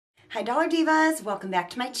Hi Dollar Divas, welcome back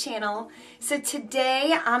to my channel. So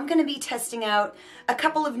today I'm going to be testing out a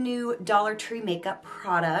couple of new Dollar Tree makeup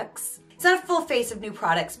products. It's not a full face of new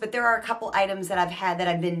products, but there are a couple items that I've had that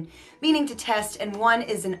I've been meaning to test, and one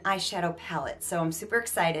is an eyeshadow palette, so I'm super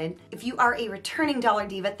excited. If you are a returning Dollar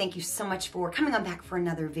Diva, thank you so much for coming on back for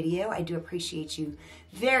another video. I do appreciate you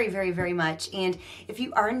very, very, very much. And if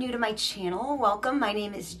you are new to my channel, welcome. My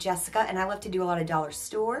name is Jessica, and I love to do a lot of dollar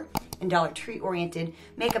store and Dollar Tree oriented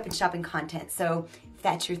makeup and shopping content. So if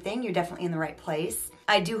that's your thing, you're definitely in the right place.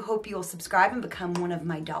 I do hope you'll subscribe and become one of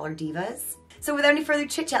my Dollar Divas. So without any further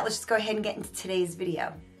chit chat, let's just go ahead and get into today's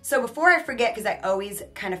video. So before I forget, because I always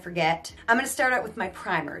kind of forget, I'm going to start out with my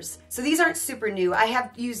primers. So these aren't super new. I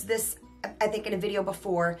have used this, I think, in a video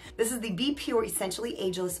before. This is the Be Pure Essentially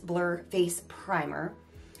Ageless Blur Face Primer.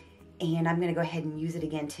 And I'm going to go ahead and use it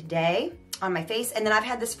again today on my face. And then I've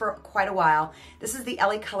had this for quite a while. This is the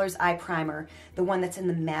LA Colors Eye Primer, the one that's in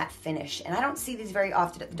the matte finish. And I don't see these very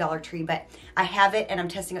often at the Dollar Tree, but I have it and I'm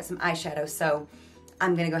testing out some eyeshadow. So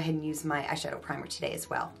I'm gonna go ahead and use my eyeshadow primer today as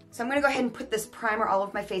well. So I'm gonna go ahead and put this primer all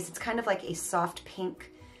over my face. It's kind of like a soft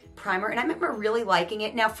pink primer, and I remember really liking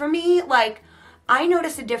it. Now for me, like, I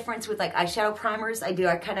notice a difference with like eyeshadow primers. I do,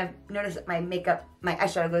 I kind of notice that my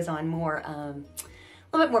eyeshadow goes on more, a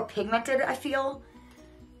little bit more pigmented, I feel.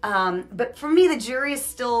 But for me, the jury is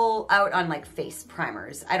still out on like face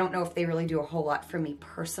primers. I don't know if they really do a whole lot for me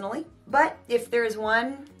personally, but if there is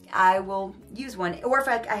one, I will use one. Or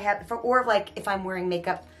if I'm wearing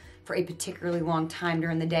makeup for a particularly long time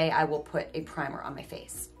during the day, I will put a primer on my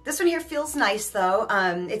face. This one here feels nice though.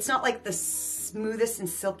 It's not like the smoothest and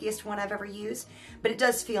silkiest one I've ever used, but it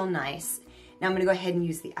does feel nice. Now I'm gonna go ahead and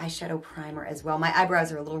use the eyeshadow primer as well. My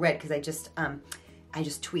eyebrows are a little red because I just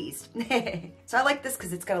tweezed. So I like this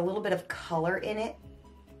because it's got a little bit of color in it.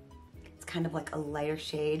 It's kind of like a lighter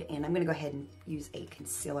shade, and I'm gonna go ahead and use a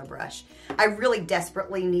concealer brush. I really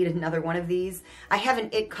desperately need another one of these. I have an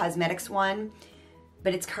IT Cosmetics one,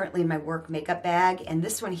 but it's currently in my work makeup bag, and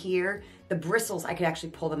this one here, the bristles, I could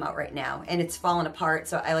actually pull them out right now, and it's fallen apart,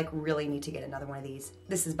 so I like really need to get another one of these.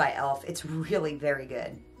 This is by e.l.f. It's really very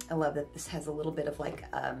good. I love that this has a little bit of like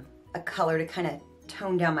a color to kind of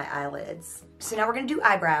tone down my eyelids. So now we're gonna do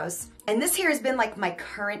eyebrows. And this here has been like my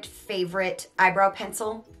current favorite eyebrow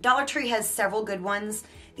pencil. Dollar Tree has several good ones.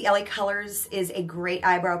 The LA Colors is a great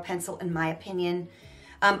eyebrow pencil in my opinion.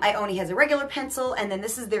 Ioni has a regular pencil, and then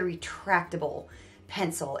this is their retractable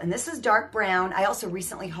pencil. And this is dark brown. I also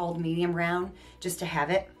recently hauled medium brown just to have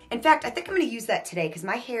it. In fact, I think I'm gonna use that today because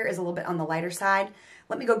my hair is a little bit on the lighter side.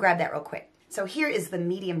 Let me go grab that real quick. So here is the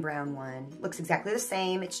medium brown one. Looks exactly the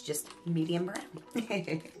same, it's just medium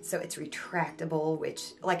brown. So it's retractable,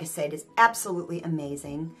 which, like I said, is absolutely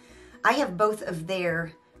amazing. I have both of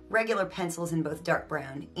their regular pencils in both dark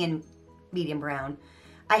brown and medium brown.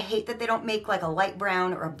 I hate that they don't make like a light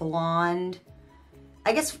brown or a blonde.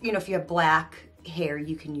 I guess, you know, if you have black hair,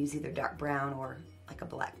 you can use either dark brown or like a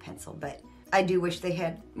black pencil, but I do wish they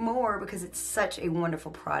had more because it's such a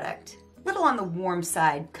wonderful product. Little on the warm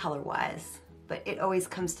side color-wise, but it always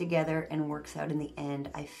comes together and works out in the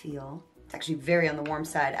end, I feel. It's actually very on the warm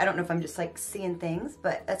side. I don't know if I'm just like seeing things,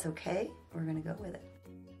 but that's okay. We're gonna go with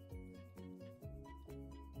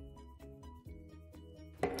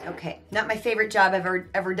it. Okay, not my favorite job I've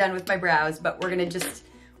ever done with my brows, but we're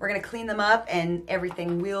gonna clean them up and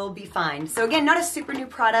everything will be fine. So again, not a super new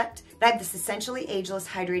product, but I have this Essentially Ageless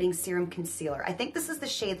Hydrating Serum Concealer. I think this is the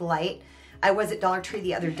shade Light. I was at Dollar Tree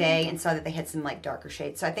the other day and saw that they had some like darker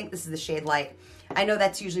shades. So I think this is the shade Light. I know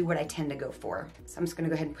that's usually what I tend to go for. So I'm just gonna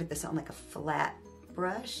go ahead and put this on like a flat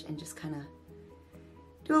brush and just kind of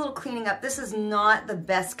do a little cleaning up. This is not the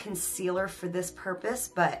best concealer for this purpose,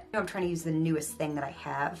 but I'm trying to use the newest thing that I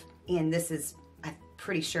have. And this is, I'm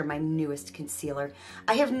pretty sure, my newest concealer.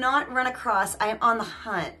 I have not run across, I am on the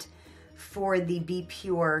hunt for the Be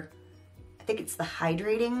Pure, I think it's the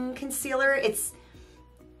hydrating concealer.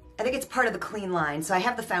 I think it's part of the clean line. So I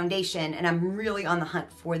have the foundation and I'm really on the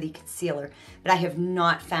hunt for the concealer, but I have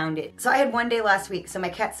not found it. So I had one day last week. So my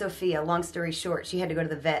cat Sophia, long story short, she had to go to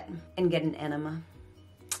the vet and get an enema.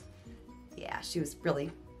 Yeah, she was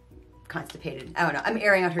really constipated. I don't know, I'm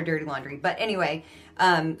airing out her dirty laundry. But anyway,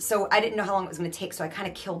 so I didn't know how long it was gonna take. So I kind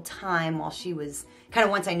of killed time while she was, kind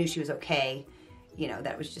of once I knew she was okay, you know,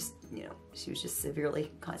 that was just, you know, she was just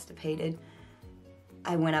severely constipated.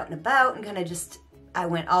 I went out and about and kind of just, I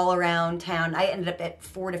went all around town. I ended up at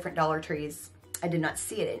 4 different Dollar Trees. I did not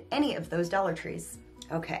see it in any of those Dollar Trees.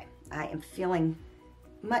 Okay, I am feeling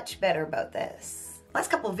much better about this. Last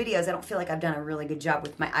couple of videos, I don't feel like I've done a really good job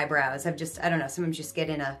with my eyebrows. I don't know, sometimes just get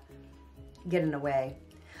in a way.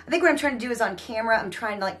 I think what I'm trying to do is on camera, I'm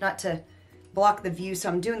trying to like not to block the view, so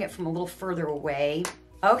I'm doing it from a little further away.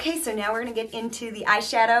 Okay, so now we're gonna get into the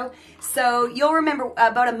eyeshadow. So you'll remember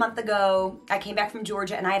about a month ago, I came back from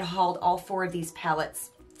Georgia and I had hauled all 4 of these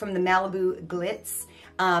palettes from the Malibu Glitz.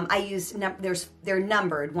 I used, they're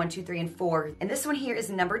numbered 1, 2, 3, and 4. And this one here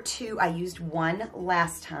is number 2. I used 1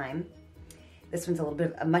 last time. This one's a little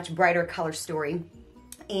bit of a much brighter color story.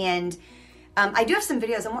 And I do have some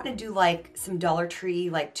videos. I want to do like some Dollar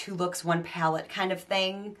Tree, like 2 looks, 1 palette kind of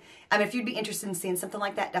thing. If you'd be interested in seeing something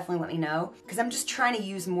like that, definitely let me know. Because I'm just trying to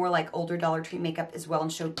use more like older Dollar Tree makeup as well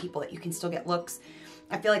and show people that you can still get looks.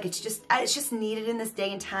 I feel like it's just needed in this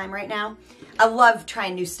day and time right now. I love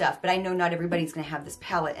trying new stuff, but I know not everybody's gonna have this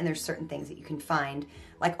palette, and there's certain things that you can find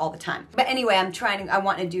like all the time. But anyway, I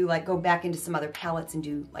want to do like, go back into some other palettes and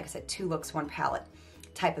do, like I said, 2 looks, 1 palette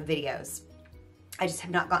type of videos. I just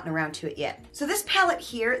have not gotten around to it yet. So this palette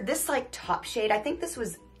here, this like top shade, I think this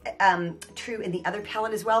was true in the other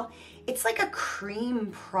palette as well. It's like a cream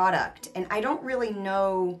product, and I don't really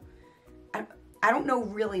know, I don't know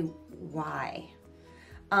really why.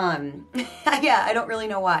 Yeah, I don't really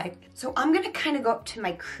know why. So I'm gonna kind of go up to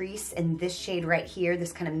my crease in this shade right here,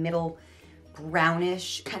 this kind of middle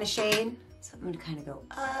brownish kind of shade. So I'm gonna kind of go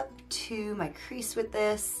up to my crease with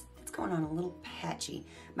this. It's going on a little patchy.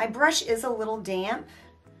 My brush is a little damp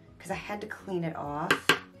because I had to clean it off.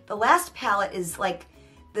 The last palette is like,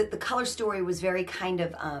 the color story was very kind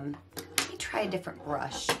of, let me try a different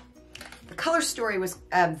brush. The color story was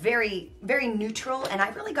very, very neutral, and I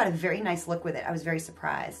really got a very nice look with it. I was very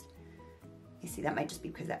surprised. You see, that might just be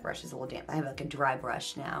because that brush is a little damp. I have like a dry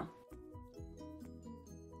brush now.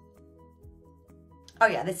 Oh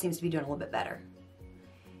yeah, this seems to be doing a little bit better.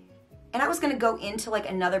 And I was gonna go into like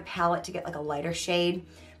another palette to get like a lighter shade,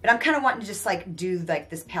 but I'm kind of wanting to just like do like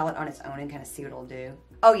this palette on its own and kind of see what it'll do.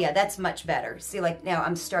 Oh yeah, that's much better. See, like now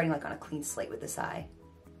I'm starting like on a clean slate with this eye.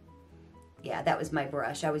 Yeah, that was my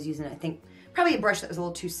brush. I was using, I think, probably a brush that was a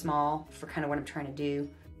little too small for kind of what I'm trying to do.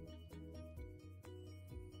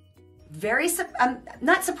 I'm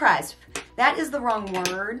not surprised. That is the wrong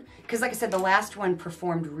word, because like I said, the last one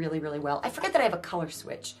performed really, really well. I forget that I have a color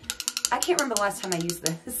switch. I can't remember the last time I used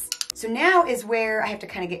this. So now is where I have to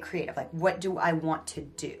kind of get creative. Like, what do I want to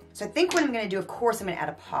do? So I think what I'm gonna do, of course, I'm gonna add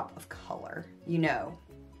a pop of color. You know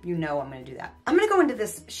I'm gonna do that. I'm gonna go into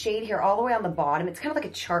this shade here all the way on the bottom. It's kind of like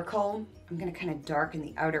a charcoal. I'm gonna kind of darken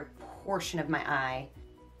the outer portion of my eye.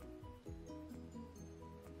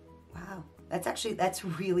 Wow, that's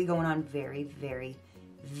really going on very, very,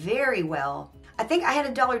 very well. I think I had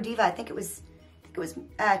a Dollar Diva, I think it was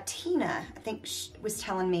Tina, I think was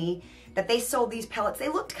telling me that they sold these palettes. They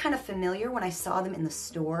looked kind of familiar when I saw them in the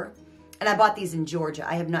store. And I bought these in Georgia.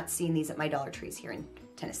 I have not seen these at my Dollar Trees here in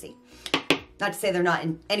Tennessee. Not to say they're not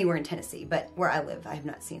anywhere in Tennessee, but where I live, I have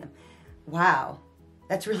not seen them. Wow,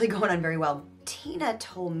 that's really going on very well. Tina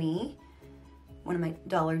told me, one of my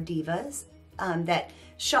Dollar Divas, that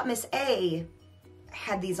Shop Miss A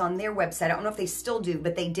had these on their website. I don't know if they still do,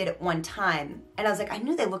 but they did at one time. And I was like, I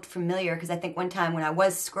knew they looked familiar because I think one time when I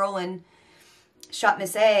was scrolling Shop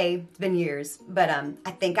Miss A, it's been years, but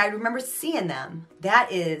I think I remember seeing them.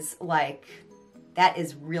 That is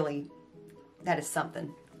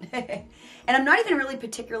something. And I'm not even really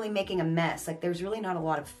particularly making a mess. Like, there's really not a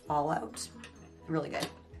lot of fallout. Really good.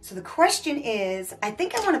 So the question is, I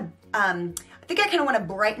think I kind of want to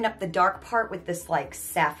brighten up the dark part with this like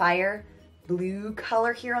sapphire blue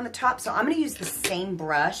color here on the top. So I'm going to use the same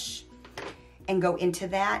brush and go into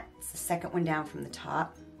that. It's the second one down from the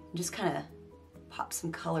top. And just kind of pop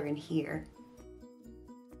some color in here.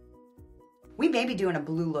 We may be doing a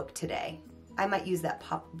blue look today. I might use that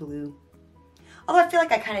pop blue. Although I feel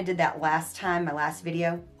like I kind of did that last time, my last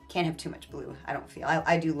video. Can't have too much blue, I don't feel.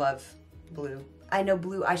 I do love blue. I know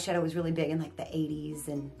blue eyeshadow was really big in like the 80s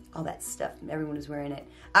and all that stuff. Everyone was wearing it.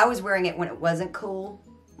 I was wearing it when it wasn't cool,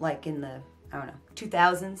 like in the, I don't know,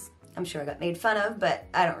 2000s. I'm sure I got made fun of, but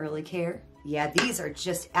I don't really care. Yeah, these are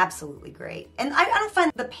just absolutely great. And I don't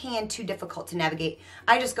find the pan too difficult to navigate.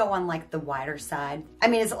 I just go on like the wider side. I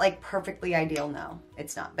mean, is it like perfectly ideal? No,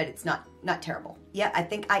 it's not, but it's not terrible. Yeah, I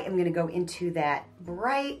think I am gonna go into that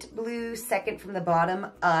bright blue second from the bottom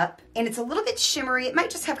up. And it's a little bit shimmery. It might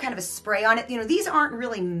just have kind of a spray on it. You know, these aren't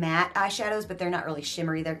really matte eyeshadows, but they're not really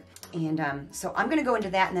shimmery. So I'm gonna go into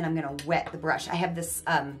that and then I'm gonna wet the brush. I have this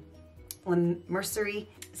Mercury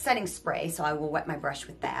setting spray, so I will wet my brush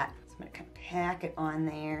with that. So I'm gonna kind of pack it on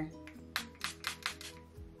there.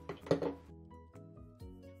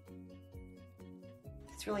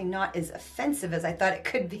 It's really not as offensive as I thought it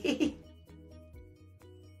could be.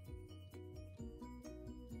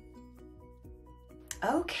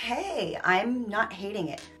 Okay, I'm not hating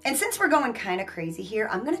it. And since we're going kind of crazy here,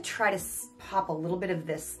 I'm gonna try to pop a little bit of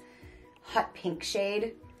this hot pink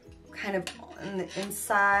shade kind of on the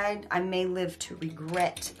inside. I may live to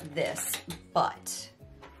regret this, but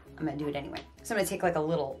I'm gonna do it anyway. So I'm gonna take like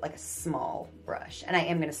a small brush, and I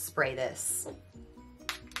am gonna spray this.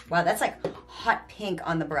 Wow, that's like hot pink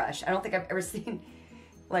on the brush. I don't think I've ever seen,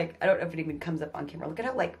 like, I don't know if it even comes up on camera. Look at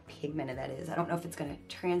how like pigmented that is. I don't know if it's gonna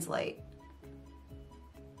translate.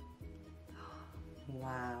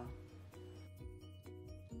 Wow.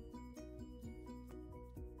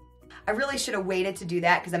 I really should have waited to do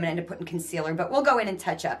that because I'm gonna end up putting concealer, but we'll go in and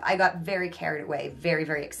touch up. I got very carried away, very,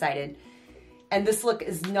 very excited. And this look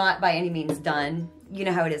is not by any means done. You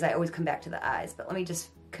know how it is, I always come back to the eyes, but let me just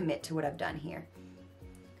commit to what I've done here.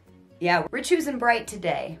 Yeah, we're choosing bright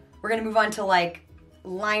today. We're gonna move on to like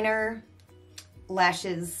liner,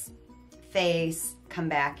 lashes, face, come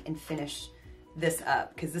back and finish this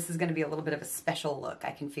up because this is going to be a little bit of a special look,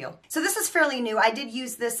 I can feel. So this is fairly new. I did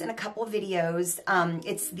use this in a couple of videos.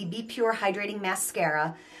 It's the Be Pure Hydrating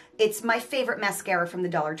Mascara. It's my favorite mascara from the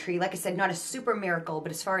Dollar Tree. Like I said, not a super miracle,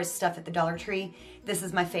 but as far as stuff at the Dollar Tree, this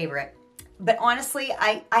is my favorite. But honestly,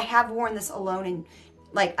 I have worn this alone, and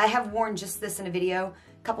like I have worn just this in a video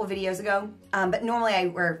a couple of videos ago, but normally I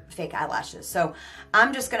wear fake eyelashes. So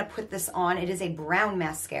I'm just going to put this on. It is a brown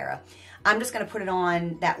mascara. I'm just going to put it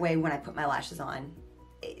on that way when I put my lashes on.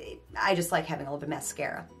 I just like having a little bit of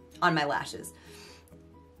mascara on my lashes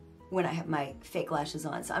when I have my fake lashes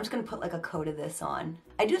on. So I'm just going to put like a coat of this on.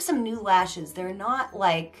 I do have some new lashes. They're not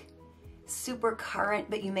like super current,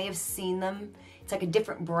 but you may have seen them. It's like a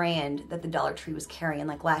different brand that the Dollar Tree was carrying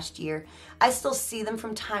like last year. I still see them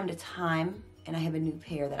from time to time, and I have a new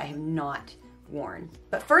pair that I have not worn.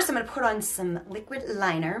 But first I'm going to put on some liquid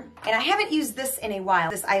liner, and I haven't used this in a while,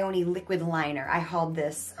 this Ioni liquid liner. I hauled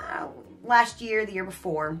this last year, the year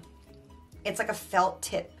before. It's like a felt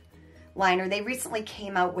tip liner. They recently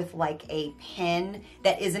came out with like a pen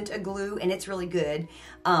that isn't a glue, and it's really good.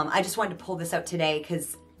 I just wanted to pull this out today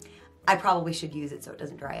because I probably should use it so it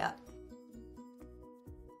doesn't dry up.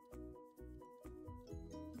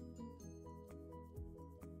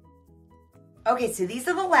 Okay, so these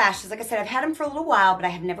are the lashes. Like I said, I've had them for a little while, but I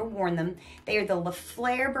have never worn them. They are the La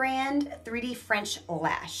Flare brand 3D French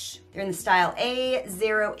Lash. They're in the style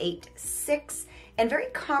A086 and very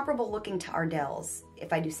comparable looking to Ardell's,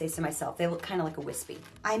 if I do say so myself. They look kind of like a wispy.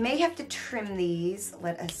 I may have to trim these.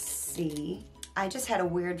 Let us see. I just had a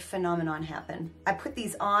weird phenomenon happen. I put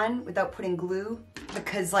these on without putting glue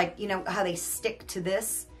because, like, you know how they stick to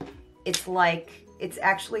this? It's like, it's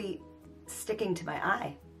actually sticking to my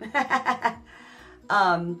eye.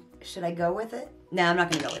 Should I go with it? No, I'm not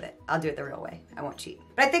gonna go with it. I'll do it the real way. I won't cheat.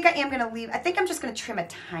 But I think I am gonna leave, I think I'm just gonna trim a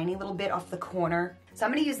tiny little bit off the corner. So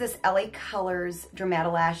I'm gonna use this LA Colors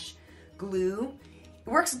Dermatolash glue. It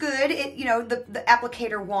works good. It, you know, the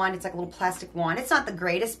applicator wand, it's like a little plastic wand. It's not the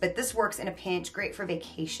greatest, but this works in a pinch. Great for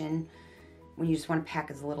vacation when you just wanna pack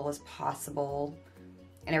as little as possible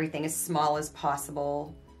and everything as small as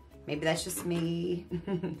possible. Maybe that's just me.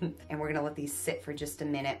 And we're gonna let these sit for just a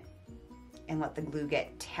minute and let the glue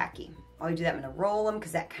get tacky. While we do that, I'm gonna roll them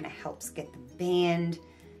because that kind of helps get the band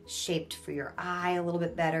shaped for your eye a little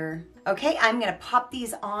bit better. Okay, I'm gonna pop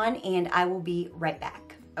these on and I will be right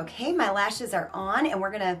back. Okay, my lashes are on and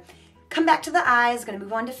we're gonna come back to the eyes, gonna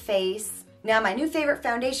move on to face. Now, my new favorite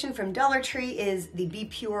foundation from Dollar Tree is the Be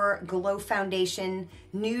Pure Glow Foundation.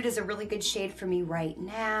 Nude is a really good shade for me right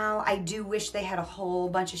now. I do wish they had a whole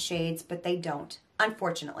bunch of shades, but they don't,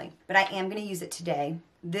 unfortunately. But I am gonna use it today.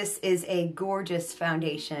 This is a gorgeous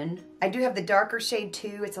foundation. I do have the darker shade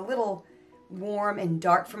too. It's a little warm and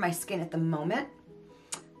dark for my skin at the moment.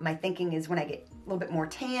 My thinking is when I get a little bit more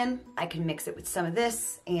tan, I can mix it with some of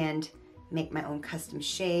this and make my own custom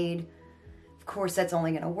shade. Of course, that's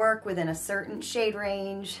only gonna work within a certain shade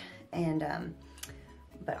range, and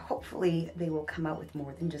but hopefully they will come out with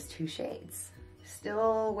more than just 2 shades.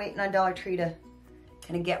 Still waiting on Dollar Tree to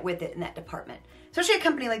kind of get with it in that department. Especially a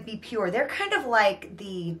company like Be Pure, they're kind of like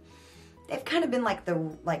they've kind of been like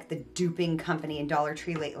the duping company in Dollar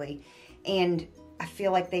Tree lately, and I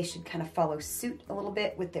feel like they should kind of follow suit a little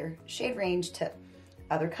bit with their shade range to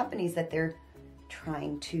other companies that they're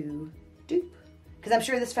trying to dupe. Because I'm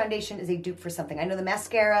sure this foundation is a dupe for something. I know the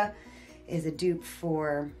mascara is a dupe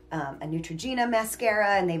for a Neutrogena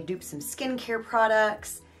mascara, and they've duped some skincare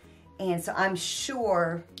products. And so I'm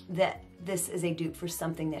sure that this is a dupe for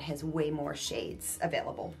something that has way more shades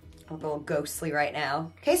available. I'm a little ghostly right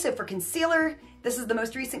now. Okay, so for concealer, this is the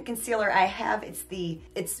most recent concealer I have.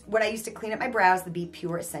 It's what I used to clean up my brows, the Be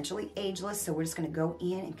Pure Essentially Ageless. So we're just gonna go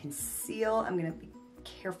in and conceal. I'm gonna be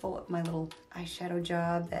careful of my little eyeshadow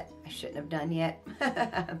job that I shouldn't have done yet.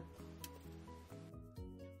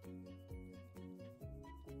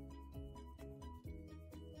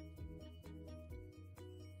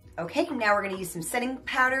 Okay, now we're gonna use some setting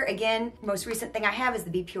powder. Again, most recent thing I have is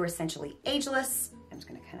the Be Pure Essentially Ageless. I'm just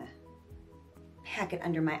gonna kind of pack it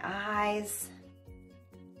under my eyes.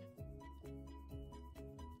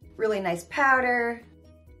 Really nice powder.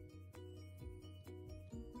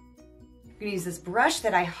 I'm gonna use this brush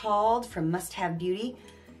that I hauled from Must Have Beauty,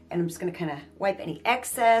 and I'm just gonna kind of wipe any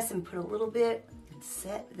excess and put a little bit and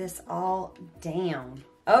set this all down.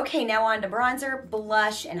 Okay, now on to bronzer,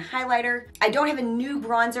 blush, and highlighter. I don't have a new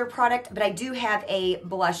bronzer product, but I do have a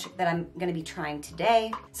blush that I'm gonna be trying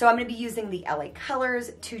today. So I'm gonna be using the LA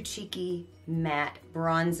Colors Too Cheeky Matte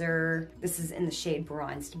Bronzer. This is in the shade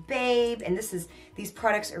Bronzed Babe, and these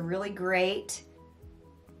products are really great.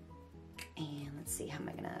 And let's see, how am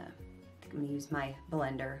I gonna, I think I'm gonna use my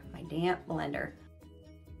blender, my damp blender.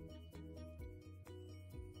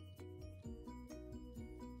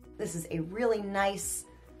 This is a really nice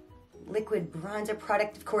liquid bronzer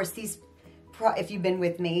product. Of course, if you've been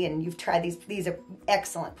with me and you've tried these are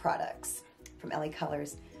excellent products from LA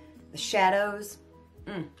Colors. The shadows,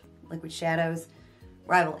 liquid shadows,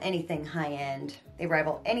 rival anything high-end. They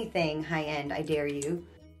rival anything high-end, I dare you.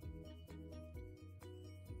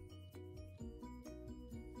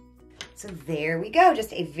 So there we go,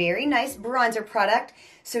 just a very nice bronzer product.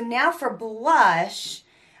 So now for blush,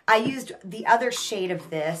 I used the other shade of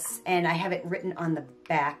this, and I have it written on the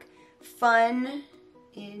back. Fun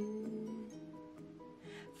in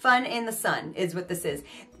the Sun is what this is.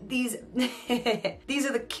 These these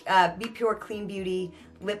are the Be Pure Clean Beauty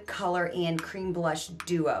Lip Color and Cream Blush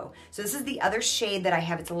Duo. So this is the other shade that I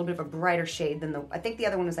have. It's a little bit of a brighter shade than I think the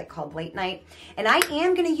other one was like called Late Night. And I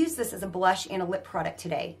am gonna use this as a blush and a lip product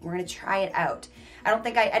today. We're gonna try it out. I don't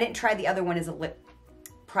think I didn't try the other one as a lip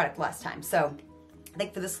product last time. So I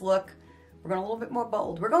think for this look, we're going a little bit more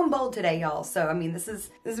bold. We're going bold today, y'all. So, I mean, this is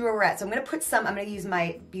where we're at. So I'm going to put some, I'm going to use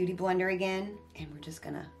my beauty blender again, and we're just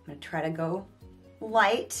going to, I'm going to try to go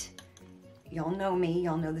light. Y'all know me.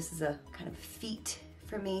 Y'all know this is a kind of feat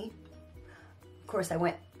for me. Of course, I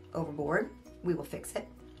went overboard. We will fix it.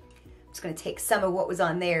 I'm just going to take some of what was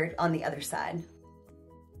on there on the other side.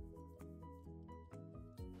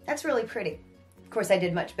 That's really pretty. Of course, I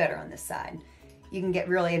did much better on this side. You can get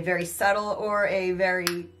really a very subtle or a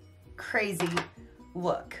very crazy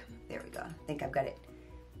look. There we go. I think I've got it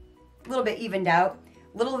a little bit evened out.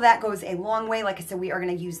 Little of that goes a long way. Like I said, we are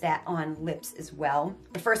going to use that on lips as well.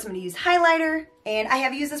 But first I'm going to use highlighter, and I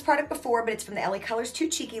have used this product before, but it's from the LA Colors Too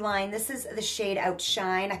Cheeky line. This is the shade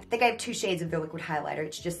Outshine. I think I have 2 shades of the liquid highlighter.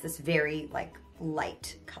 It's just this very like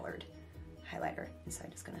light colored highlighter. And so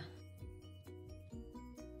I'm just going to,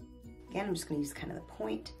 again, I'm just going to use kind of the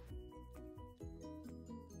point.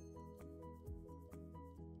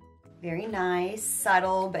 Very nice,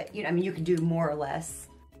 subtle, but you know, I mean, you can do more or less.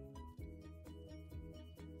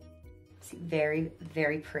 See, very,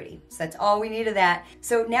 very pretty. So that's all we need of that.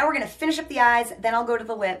 So now we're gonna finish up the eyes, then I'll go to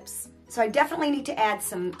the lips. So I definitely need to add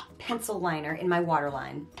some pencil liner in my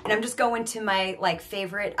waterline. And I'm just going to my like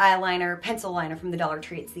favorite eyeliner, pencil liner from the Dollar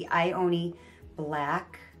Tree. It's the Ioni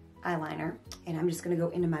Black eyeliner. And I'm just gonna go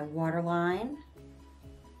into my waterline.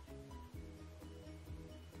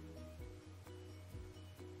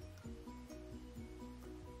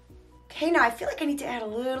 Okay, now I feel like I need to add a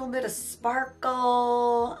little bit of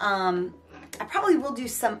sparkle. I probably will do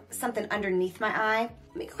something underneath my eye.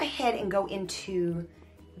 Let me go ahead and go into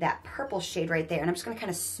that purple shade right there, and I'm just gonna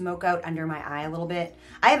kind of smoke out under my eye a little bit.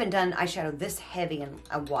 I haven't done eyeshadow this heavy in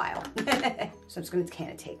a while. So I'm just gonna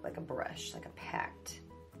kind of take like a brush, like a packed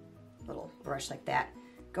little brush like that.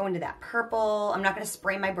 Go into that purple. I'm not gonna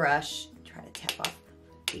spray my brush. Try to tap off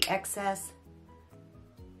the excess.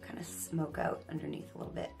 Kind of smoke out underneath a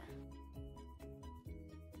little bit.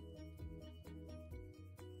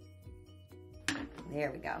 There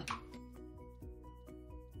we go.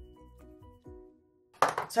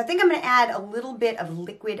 So I think I'm gonna add a little bit of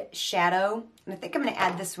liquid shadow, and I think I'm gonna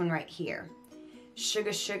add this one right here.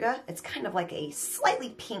 Sugar Sugar. It's kind of like a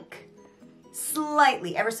slightly pink,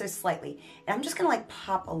 slightly, ever so slightly. And I'm just gonna like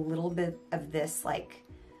pop a little bit of this like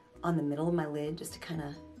on the middle of my lid just to kind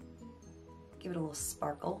of give it a little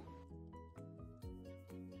sparkle.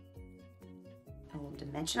 A little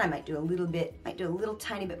dimension. I might do a little bit, might do a little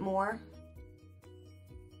tiny bit more.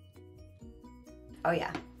 Oh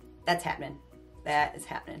yeah, that's happening. That is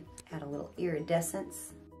happening. Add a little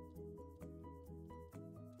iridescence.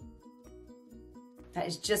 That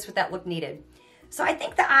is just what that look needed. So I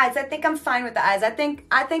think the eyes, I think I'm fine with the eyes. I think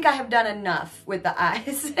I have done enough with the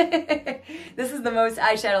eyes. This is the most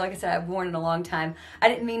eyeshadow, like I said, I've worn in a long time. I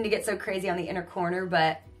didn't mean to get so crazy on the inner corner,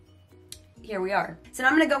 but here we are. So now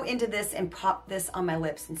I'm gonna go into this and pop this on my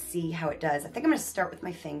lips and see how it does. I think I'm gonna start with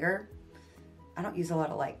my finger. I don't use a lot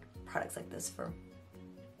of like products like this for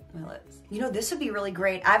my lips. You know, this would be really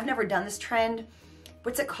great. I've never done this trend.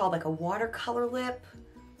 What's it called? Like a watercolor lip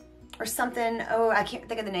or something? Oh, I can't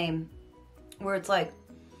think of the name. Where it's like,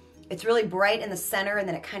 it's really bright in the center and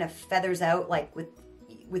then it kind of feathers out like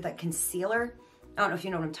with a concealer. I don't know if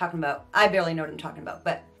you know what I'm talking about. I barely know what I'm talking about,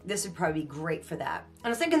 but this would probably be great for that. And I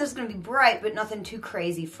was thinking this is gonna be bright, but nothing too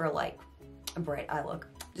crazy for like a bright eye look.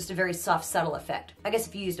 Just a very soft, subtle effect. I guess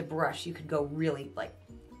if you used a brush, you could go really like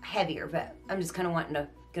heavier, but I'm just kind of wanting to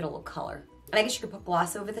get a little color. And I guess you could put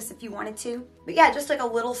gloss over this if you wanted to. But yeah, just like a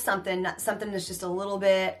little something, something that's just a little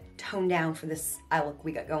bit toned down for this eye look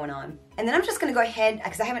we got going on. And then I'm just gonna go ahead,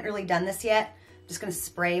 because I haven't really done this yet, I'm just gonna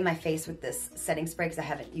spray my face with this setting spray because I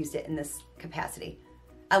haven't used it in this capacity.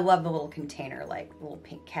 I love the little container, like the little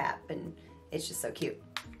pink cap, and it's just so cute.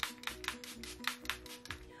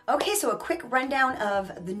 Okay, so a quick rundown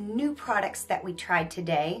of the new products that we tried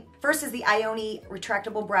today. First is the Ioni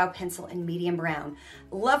Retractable Brow Pencil in medium brown.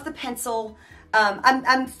 Love the pencil.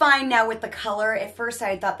 I'm fine now with the color. At first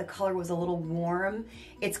I thought the color was a little warm.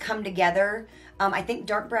 It's come together. I think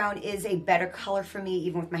dark brown is a better color for me,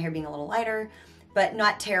 even with my hair being a little lighter, but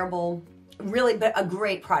not terrible. Really, but a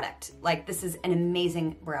great product. Like, this is an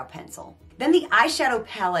amazing brow pencil. Then the eyeshadow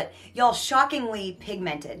palette, y'all, shockingly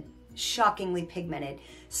pigmented. Shockingly pigmented.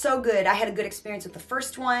 So good. I had a good experience with the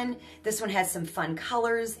first one. This one has some fun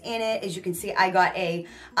colors in it. As you can see, I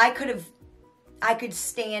could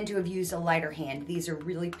stand to have used a lighter hand. These are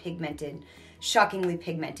really pigmented, shockingly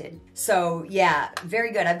pigmented. So yeah,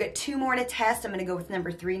 very good. I've got 2 more to test. I'm gonna go with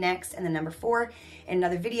number 3 next and then number 4 in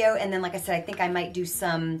another video. And then like I said, I think I might do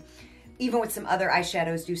some, even with some other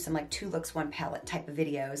eyeshadows, do some like 2 looks, 1 palette type of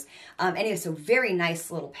videos. Anyway, so very nice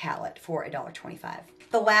little palette for $1.25.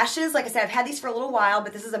 The lashes, like I said, I've had these for a little while,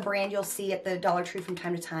 but this is a brand you'll see at the Dollar Tree from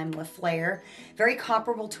time to time, Le Flare. Very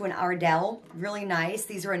comparable to an Ardell, really nice.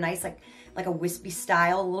 These are a nice, like a wispy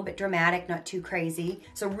style, a little bit dramatic, not too crazy.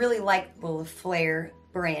 So really like the Le Flare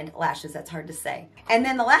brand lashes, that's hard to say. And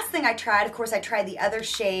then the last thing I tried, of course, I tried the other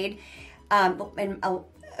shade in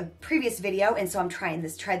a previous video, and so I'm trying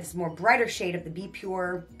this, more brighter shade of the Be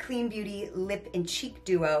Pure Clean Beauty Lip and Cheek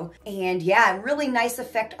Duo. And yeah, really nice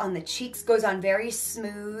effect on the cheeks, goes on very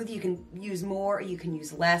smooth. You can use more or you can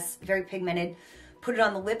use less, very pigmented. Put it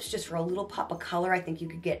on the lips just for a little pop of color. I think you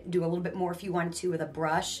could do a little bit more if you wanted to with a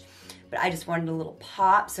brush, but I just wanted a little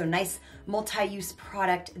pop. So nice multi-use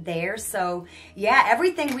product there. So yeah,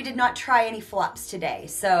 everything, we did not try any flops today.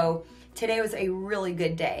 So today was a really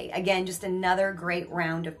good day. Again, just another great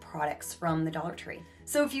round of products from the Dollar Tree.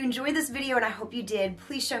 So if you enjoyed this video, and I hope you did,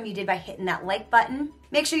 please show me you did by hitting that like button.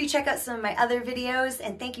 Make sure you check out some of my other videos,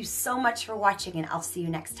 and thank you so much for watching, and I'll see you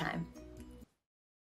next time.